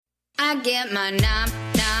I get my nom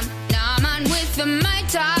on with the My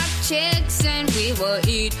Talk chicks, and we will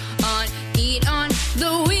eat on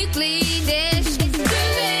the weekly dish. It's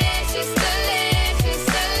delicious.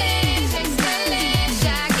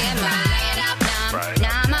 I get my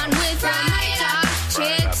nom on with the My Talk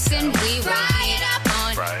chicks, and we will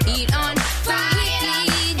eat on the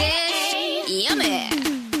weekly dish. Yummy.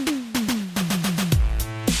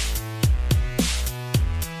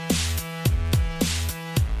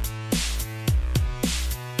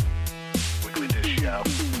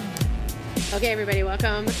 Okay, everybody,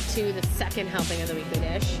 welcome to the second helping of the Weekly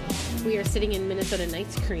Dish. We are sitting in Minnesota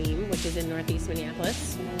Nice Cream, which is in Northeast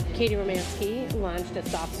Minneapolis. Katie Romanski launched a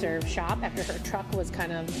soft serve shop after her truck was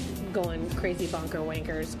kind of going crazy bonker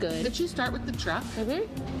wankers good. Did she start with the truck? Mm-hmm.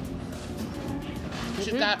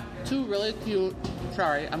 She's got two really cute,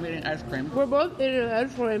 sorry, I'm eating ice cream. We're both eating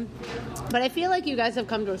ice cream, but I feel like you guys have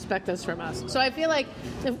come to expect this from us. So I feel like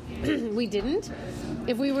if we didn't,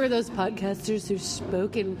 if we were those podcasters who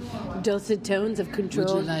spoke in dulcet tones of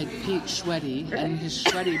control. Would you like Pete Schweddy and his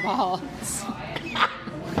Schweddy balls?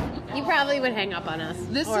 You probably would hang up on us.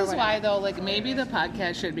 This is why, though, like, maybe the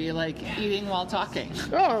podcast should be, like, eating while talking.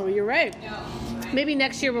 Oh, you're right. Maybe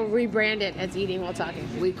next year we'll rebrand it as Eating While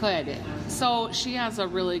Talking. We could. So she has a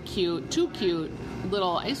really two cute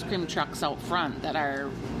little ice cream trucks out front that are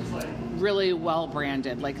really well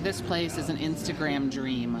branded. Like, this place is an Instagram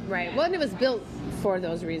dream. Right. Well, and it was built for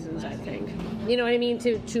those reasons, I think. You know what I mean?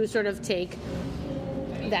 To sort of take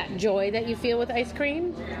that joy that you feel with ice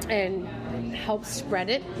cream and help spread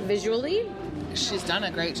it visually. She's done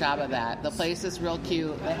a great job of that. The place is real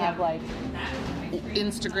cute. They have, like,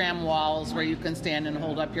 Instagram walls where you can stand and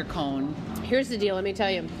hold up your cone. Here's the deal, let me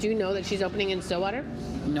tell you. Do you know that she's opening in Stillwater?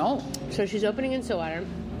 No. So she's opening in Stillwater.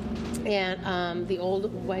 And the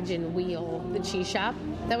old Wedge and Wheel, the cheese shop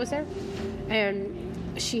that was there. And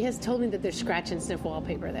she has told me that there's scratch and sniff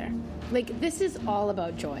wallpaper there. Like, this is all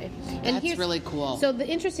about joy. And that's really cool. So the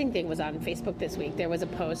interesting thing was on Facebook this week, there was a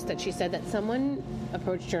post that she said that someone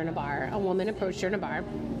approached her in a bar, a woman approached her in a bar,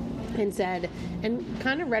 and said, and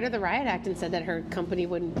kind of read her the riot act and said that her company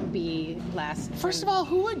wouldn't be last. First of all,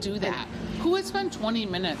 who would do that? Who would spend 20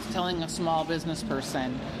 minutes telling a small business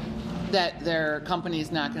person that their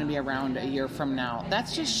company's not going to be around a year from now?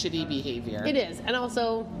 That's just shitty behavior. It is. And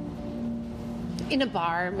also, in a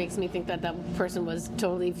bar, makes me think that that person was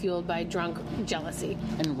totally fueled by drunk jealousy.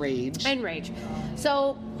 And rage.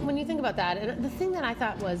 So when you think about that, and the thing that I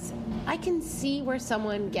thought was, I can see where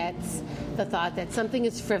someone gets the thought that something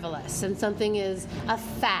is frivolous and something is a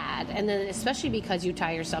fad, and then especially because you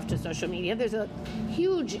tie yourself to social media, there's a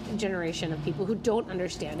huge generation of people who don't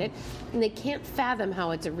understand it, and they can't fathom how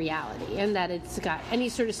it's a reality and that it's got any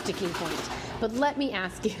sort of sticking point. But let me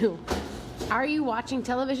ask you, are you watching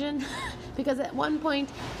television? Because at one point,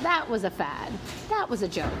 that was a fad. That was a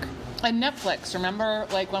joke. And Netflix, remember,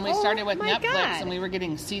 like, when we started with Netflix God. and we were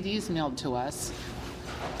getting CDs mailed to us?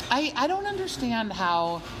 I don't understand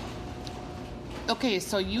how... Okay,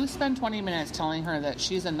 so you spend 20 minutes telling her that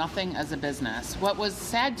she's a nothing as a business. What was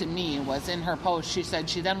sad to me was in her post, she said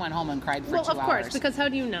she then went home and cried for 2 hours. Well, of course, because how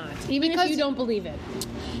do you not? Even if you don't believe it.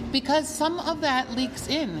 Because some of that leaks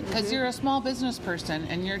in, because you're a small business person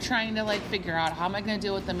and you're trying to, like, figure out, how am I going to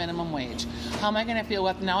deal with the minimum wage? How am I going to feel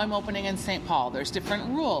with, now I'm opening in St. Paul. There's different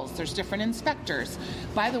rules. There's different inspectors.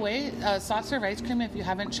 By the way, soft serve ice cream, if you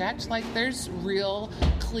haven't checked, like, there's real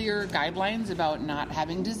clear guidelines about not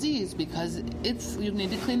having disease because you need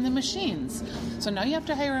to clean the machines. So now you have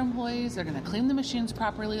to hire employees. They're going to clean the machines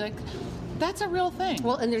properly. Like, that's a real thing.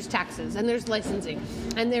 Well, and there's taxes, and there's licensing,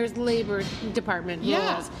 and there's labor department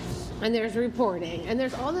rules, and there's reporting, and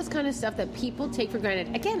there's all this kind of stuff that people take for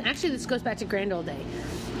granted. Again, actually, this goes back to Grand Old Day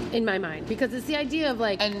in my mind, because it's the idea of,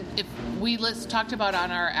 like... And if we talked about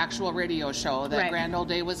on our actual radio show that Right. Grand Old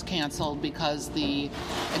Day was canceled because the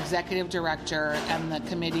executive director and the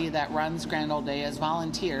committee that runs Grand Old Day is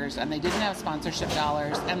volunteers, and they didn't have sponsorship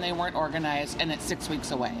dollars, and they weren't organized, and it's 6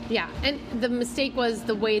 weeks away. Yeah, and the mistake was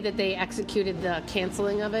the way that they executed the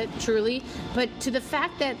canceling of it, truly. But to the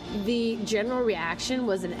fact that the general reaction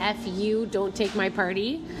was an F you, don't take my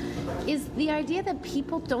party, is the idea that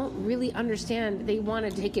people don't really understand. They want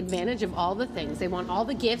to take advantage of all the things. They want all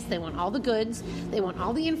the gifts, they want all the goods, they want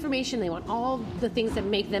all the information, they want all the things that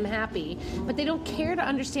make them happy, but they don't care to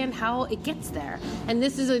understand how it gets there. And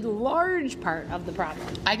this is a large part of the problem.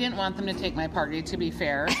 I didn't want them to take my party, to be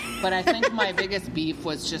fair, but I think my biggest beef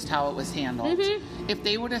was just how it was handled. Mm-hmm. If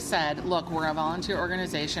they would have said, look, we're a volunteer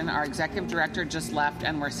organization, our executive director just left,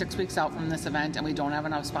 and we're 6 weeks out from this event, and we don't have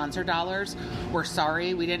enough sponsor dollars, we're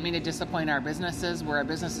sorry, we didn't mean me to disappoint our businesses. We're a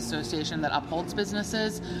business association that upholds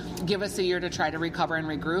businesses. Give us a year to try to recover and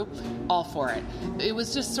regroup. All for it. It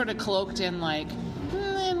was just sort of cloaked in like,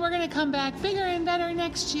 and we're going to come back bigger and better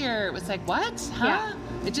next year. It was like, what? Huh? Yeah.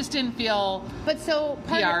 It just didn't feel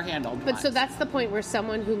PR handled. But so that's the point where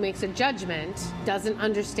someone who makes a judgment doesn't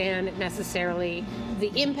understand necessarily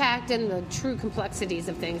the impact and the true complexities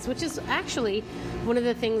of things, which is actually one of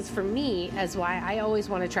the things for me as why I always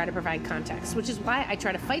want to try to provide context, which is why I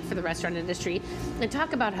try to fight for the restaurant industry and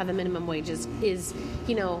talk about how the minimum wage is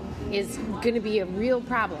going to be a real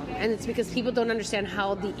problem. And it's because people don't understand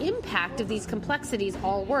how the impact of these complexities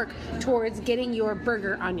all work towards getting your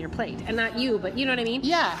burger on your plate. And not you, but you know what I mean?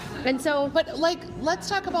 Yeah. And so... But, like, let's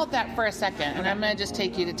talk about that for a second, and I'm going to just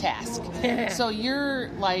take you to task. So you're,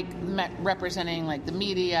 like, representing, like, the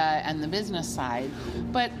media and the business side,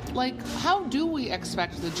 but, like, how do we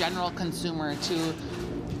expect the general consumer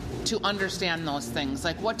to understand those things?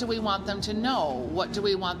 Like, what do we want them to know? What do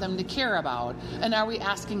we want them to care about? And are we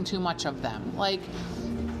asking too much of them? Like,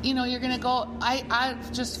 you know, you're going to go, I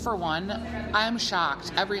just for one, I'm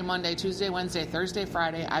shocked. Every Monday, Tuesday, Wednesday, Thursday,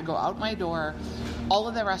 Friday, I go out my door. All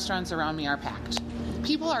of the restaurants around me are packed.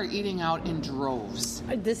 People are eating out in droves.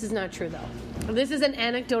 This is not true, though. This is an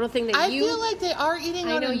anecdotal thing that I feel like they are eating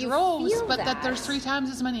out in droves, but that there's 3 times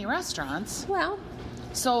as many restaurants. Well...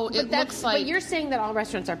 So it looks like... But you're saying that all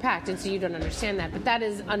restaurants are packed, and so you don't understand that. But that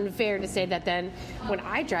is unfair to say that then when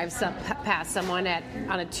I drive past someone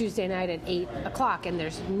on a Tuesday night at 8 o'clock and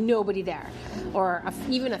there's nobody there, or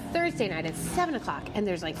even a Thursday night at 7 o'clock and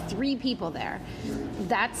there's like 3 people there,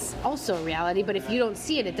 that's also a reality. But if you don't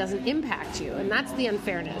see it, it doesn't impact you, and that's the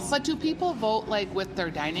unfairness. But do people vote like with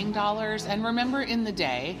their dining dollars? And remember in the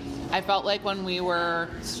day, I felt like when we were,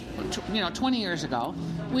 20 years ago,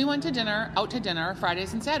 we went out to dinner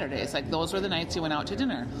Fridays and Saturdays. Like, those were the nights you went out to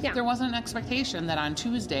dinner. Yeah. There wasn't an expectation that on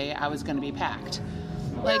Tuesday I was going to be packed.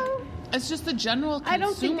 Like, it's just the general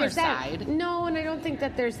consumer side. No, and I don't think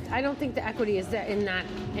the equity is there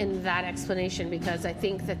in that explanation, because I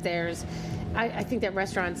think that I think that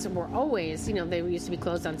restaurants were always, they used to be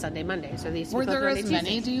closed on Sunday, Mondays, or they used to be closed on Monday, Tuesdays. Were there as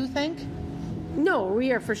many, do you think? No,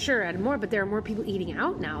 we are for sure at more, but there are more people eating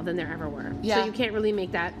out now than there ever were. Yeah. So you can't really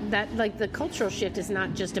make that like the cultural shift is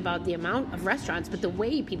not just about the amount of restaurants, but the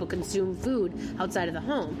way people consume food outside of the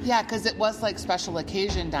home. Yeah, because it was like special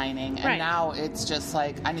occasion dining, and right. Now it's just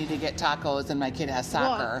like, I need to get tacos and my kid has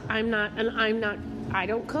soccer. Well, I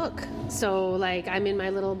don't cook. So, like, I'm in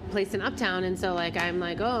my little place in Uptown, and so, like, I'm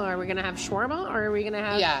like, oh, are we going to have shawarma, or are we going to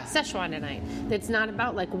have Szechuan tonight? It's not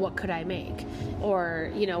about, like, what could I make?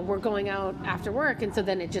 Or, we're going out after work, and so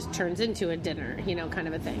then it just turns into a dinner, kind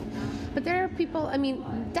of a thing. But there are people,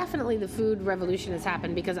 definitely the food revolution has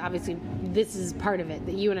happened, because obviously this is part of it,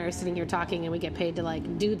 that you and I are sitting here talking and we get paid to,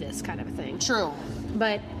 like, do this kind of a thing. True.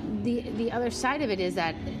 But the other side of it is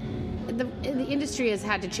that the industry has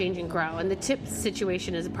had to change and grow, and the tip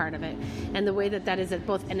situation is a part of it. And the way that is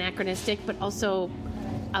both anachronistic, but also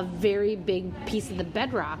a very big piece of the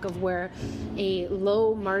bedrock of where a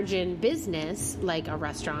low margin business like a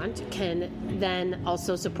restaurant can then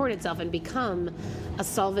also support itself and become a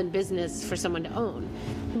solvent business for someone to own.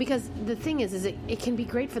 Because the thing is it can be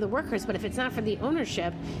great for the workers, but if it's not for the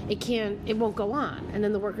ownership, it won't go on, and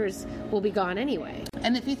then the workers will be gone anyway.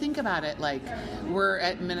 And if you think about it, like, we're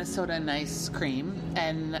at Minnesota Nice Cream,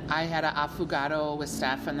 and I had an affogato with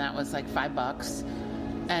Steph, and that was like $5.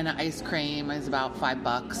 And ice cream is about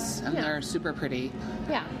 $5, and they're super pretty.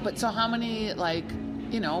 Yeah. But so how many, like,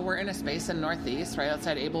 we're in a space in Northeast, right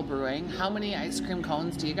outside Able Brewing. How many ice cream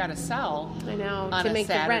cones do you got to sell? I know, on to a make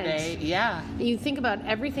Saturday? The rent. Yeah. You think about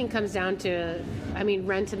everything comes down to,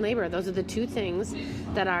 rent and labor. Those are the 2 things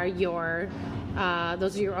that are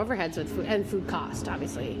those are your overheads with food, and food cost,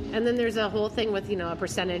 obviously. And then there's a whole thing with, a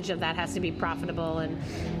percentage of that has to be profitable. And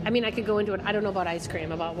I could go into it. I don't know about ice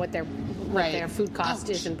cream, about what their food cost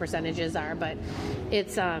is and percentages are, but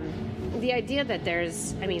it's the idea that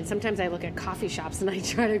there's, sometimes I look at coffee shops and I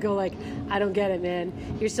try to go like, I don't get it, man.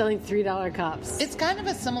 You're selling $3 cups. It's kind of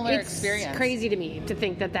a similar experience. It's crazy to me to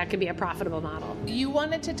think that could be a profitable model. You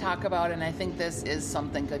wanted to talk about, and I think this is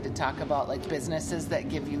something good to talk about, like businesses that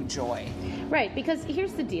give you joy. Right, because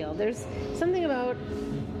here's the deal. There's something about...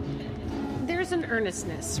 There's an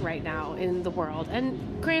earnestness right now in the world.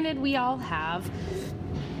 And granted, we have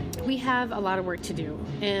a lot of work to do,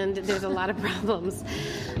 and there's a lot of problems.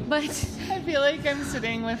 But I feel like I'm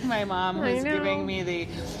sitting with my mom, who's giving me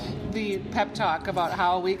the pep talk about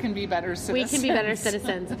how we can be better citizens. We can be better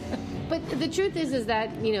citizens. But the truth is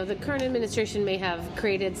that, the current administration may have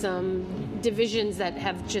created some divisions that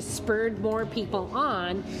have just spurred more people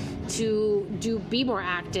on to be more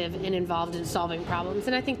active and involved in solving problems.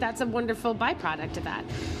 And I think that's a wonderful byproduct of that.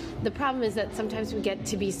 The problem is that sometimes we get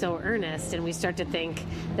to be so earnest and we start to think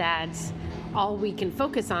that all we can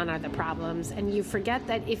focus on are the problems, and you forget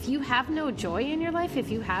that if you have no joy in your life,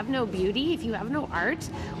 if you have no beauty, if you have no art,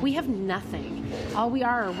 we have nothing. All we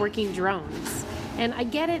are working drones. And I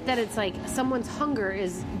get it that it's like someone's hunger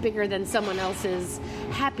is bigger than someone else's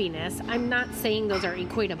happiness. I'm not saying those are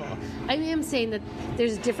equatable. I am saying that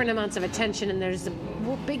there's different amounts of attention, and there's a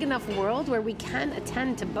big enough world where we can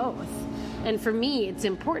attend to both. And for me, it's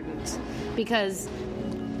important because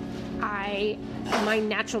my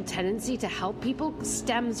natural tendency to help people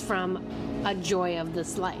stems from a joy of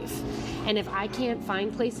this life. And if I can't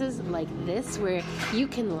find places like this where you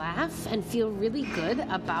can laugh and feel really good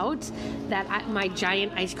about that my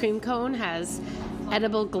giant ice cream cone has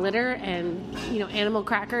edible glitter and, animal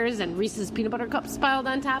crackers and Reese's peanut butter cups piled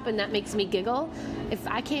on top, and that makes me giggle. If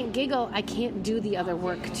I can't giggle, I can't do the other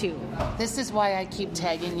work too. This is why I keep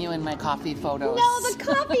tagging you in my coffee photos. No, the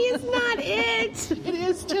coffee is not it. It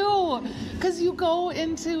is too. Because you go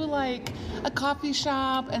into like a coffee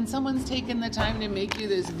shop and someone's taken the time to make you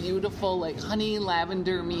this beautiful like honey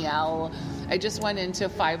lavender miel. I just went into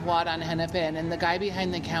 5 Watt on Hennepin, and the guy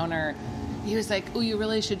behind the counter, he was like, "Oh, you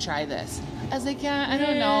really should try this." I was like, "Yeah, I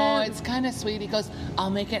don't know. It's kind of sweet." He goes, "I'll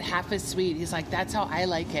make it half as sweet." He's like, "That's how I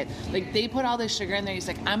like it." Like, they put all this sugar in there. He's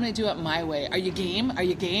like, "I'm going to do it my way. Are you game? Are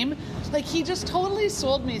you game?" Like, he just totally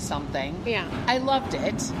sold me something. Yeah. I loved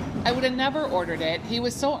it. I would have never ordered it. He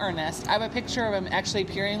was so earnest. I have a picture of him actually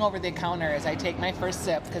peering over the counter as I take my first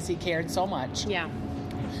sip because he cared so much. Yeah.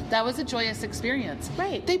 That was a joyous experience.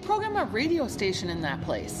 Right. They program a radio station in that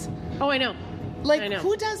place. Oh, I know. Like, I know.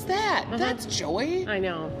 who does that? That's joy. I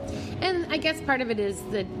know. And I guess part of it is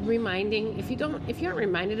the reminding, if you aren't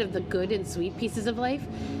reminded of the good and sweet pieces of life,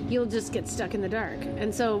 you'll just get stuck in the dark.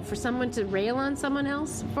 And so for someone to rail on someone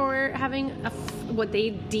else for having what they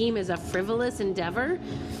deem as a frivolous endeavor,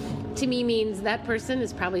 to me means that person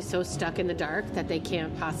is probably so stuck in the dark that they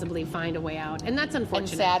can't possibly find a way out. And that's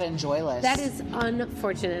unfortunate. And sad and joyless. That is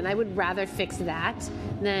unfortunate. And I would rather fix that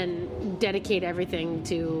than dedicate everything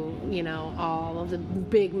to, all of the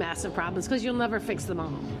big, massive problems, because you'll never fix them all.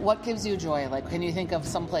 What gives you joy? Like, can you think of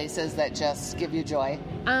some places that just give you joy?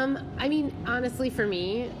 I mean, honestly, for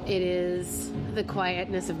me, it is the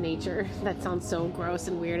quietness of nature. That sounds so gross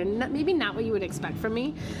and weird, and maybe not what you would expect from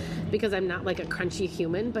me, because I'm not like a crunchy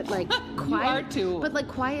human, but like quiet. You are too. But like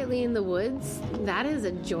quietly in the woods, that is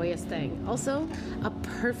a joyous thing. Also, a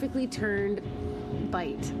perfectly turned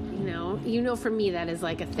bite. For me, that is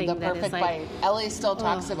like a thing. The that perfect is like, bite. Ellie still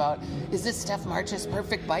talks about, is this Steph March's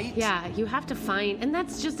perfect bite? Yeah, you have to find, and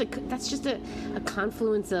that's just a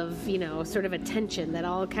confluence of sort of attention that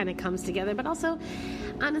all kind of comes together. But also,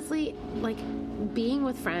 honestly, like being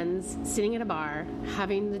with friends, sitting at a bar,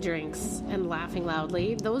 having the drinks, and laughing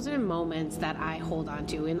loudly. Those are moments that I hold on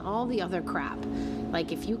to in all the other crap.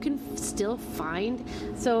 Like, if you can still find...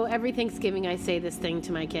 So every Thanksgiving I say this thing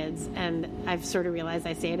to my kids, and I've sort of realized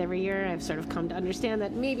I say it every year. I've sort of come to understand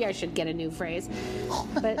that maybe I should get a new phrase.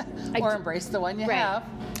 But or embrace the one you have.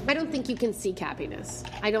 I don't think you can seek happiness.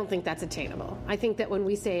 I don't think that's attainable. I think that when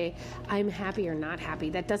we say, I'm happy or not happy,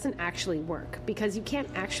 that doesn't actually work, because you can't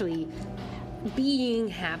actually... Being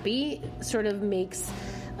happy sort of makes...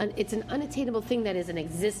 It's an unattainable thing that is an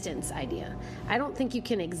existence idea. I don't think you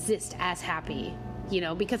can exist as happy,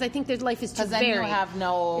 because I think life is too varied. Because then you have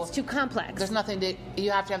no... It's too complex. There's nothing to...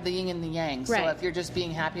 You have to have the yin and the yang. Right. So if you're just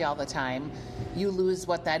being happy all the time, you lose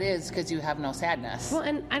what that is because you have no sadness. Well,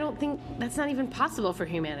 and I don't think that's not even possible for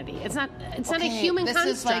humanity. It's not a human construct.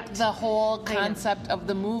 This is like the whole concept of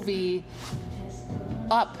the movie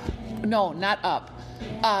Up. No, not Up.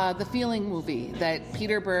 The Feeling movie that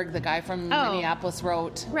Peter Berg, the guy from Minneapolis,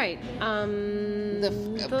 wrote. Right. The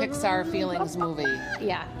Pixar Feelings movie.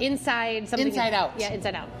 Yeah. Inside Out. Yeah,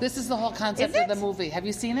 Inside Out. This is the whole concept of the movie. Have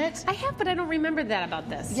you seen it? I have, but I don't remember that about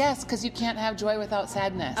this. Yes, because you can't have joy without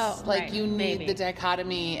sadness. Oh, like, right. you need Maybe. the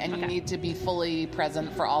dichotomy, and you need to be fully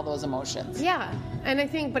present for all those emotions. Yeah. And I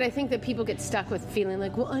think that people get stuck with feeling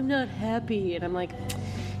like, well, I'm not happy. And I'm like...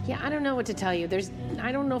 Yeah, I don't know what to tell you.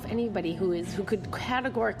 I don't know if anybody who could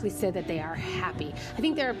categorically say that they are happy. I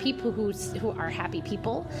think there are people who are happy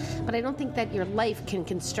people, but I don't think that your life can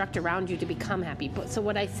construct around you to become happy. So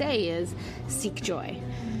what I say is seek joy.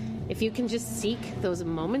 If you can just seek those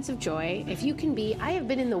moments of joy, if you can I have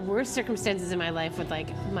been in the worst circumstances in my life with like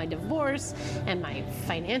my divorce and my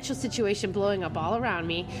financial situation blowing up all around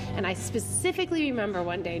me. And I specifically remember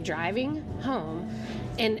one day driving home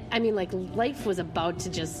And I mean, like, life was about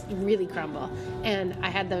to just really crumble. And I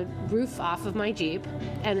had the roof off of my Jeep,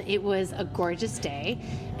 and it was a gorgeous day.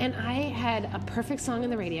 And I had a perfect song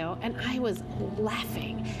on the radio, and I was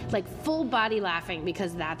laughing, like full body laughing,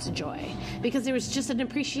 because that's joy. Because there was just an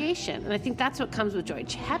appreciation. And I think that's what comes with joy.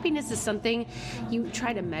 Happiness is something you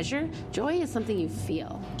try to measure. Joy is something you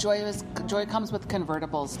feel. Joy comes with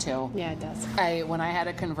convertibles too. Yeah, it does. When I had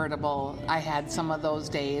a convertible, I had some of those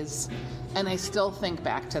days, and I still think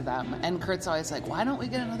back to them. And Kurt's always like, why don't we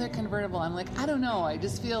get another convertible? I'm like, I don't know. I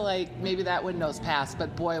just feel like maybe that window's passed,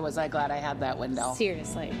 but boy, was I glad I had that window.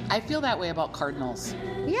 Seriously. I feel that way about cardinals.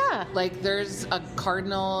 Yeah. Like, there's a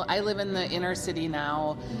cardinal. I live in the inner city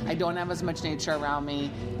now. I don't have as much nature around me.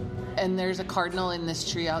 And there's a cardinal in this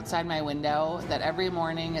tree outside my window that every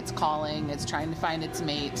morning it's calling, it's trying to find its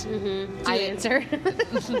mate. Mm-hmm. Do you answer?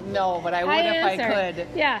 No, but I would if I could.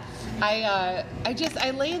 Yeah. I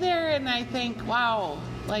lay there and I think, wow,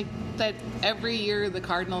 like that every year the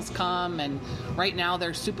cardinals come, and right now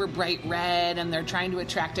they're super bright red and they're trying to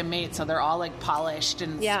attract a mate, so they're all like polished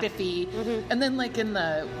and spiffy. Mm-hmm. And then like in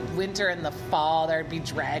the winter and the fall they're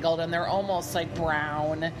bedraggled and they're almost like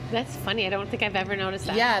brown. That's funny. I don't think I've ever noticed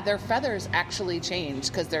that. Yeah, their feathers actually change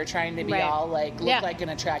because they're trying to be all like look like an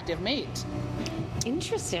attractive mate.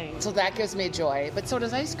 Interesting. So that gives me joy. But so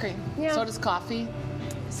does ice cream. Yeah. So does coffee.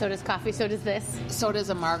 So does coffee. So does this. So does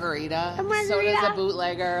a margarita. A margarita. So does a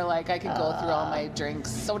bootlegger. Like, I could go through all my drinks.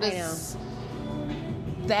 So does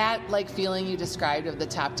that, like, feeling you described of the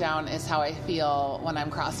top down is how I feel when I'm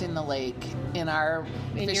crossing the lake in our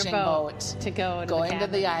fishing boat to go going to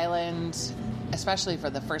the island, especially for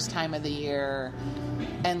the first time of the year.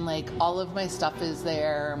 And, like, all of my stuff is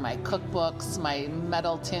there, my cookbooks, my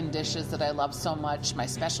metal tin dishes that I love so much, my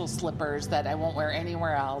special slippers that I won't wear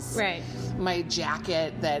anywhere else. Right. My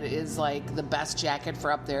jacket that is, like, the best jacket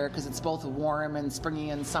for up there because it's both warm and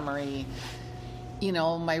springy and summery. You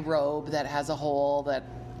know, my robe that has a hole that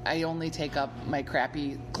I only take up my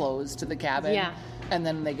crappy clothes to the cabin. Yeah. And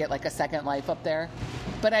then they get like a second life up there.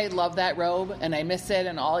 But I love that robe and I miss it,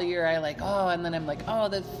 and all year I like, oh, and then I'm like, oh,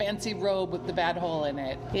 the fancy robe with the bad hole in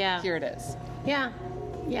it. Yeah. Here it is. Yeah.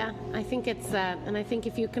 Yeah. I think it's that. And I think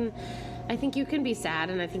you can be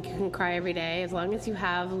sad, and I think you can cry every day as long as you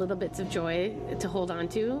have little bits of joy to hold on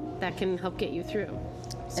to that can help get you through.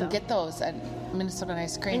 So. And get those at Minnesota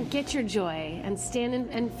Ice Cream. And get your joy, and stand in,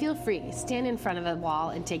 and feel free. Stand in front of a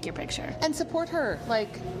wall and take your picture. And support her.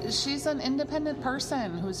 Like, she's an independent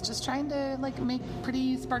person who's just trying to, like, make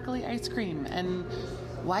pretty sparkly ice cream. And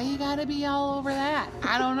why you gotta be all over that?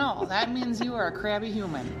 I don't know. That means you are a crabby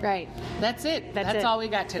human. Right. That's it. That's all we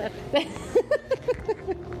got today.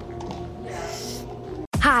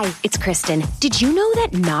 Hi, it's Kristen. Did you know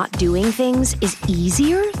that not doing things is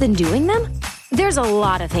easier than doing them? There's a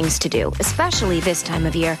lot of things to do, especially this time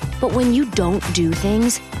of year. But when you don't do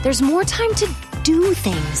things, there's more time to do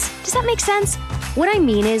things. Does that make sense? What I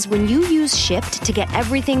mean is, when you use Shipt to get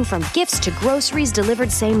everything from gifts to groceries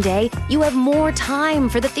delivered same day, you have more time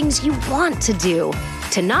for the things you want to do.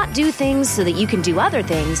 To not do things so that you can do other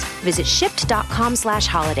things, visit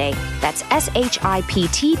Shipt.com/holiday. That's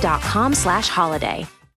SHIPT.com/holiday.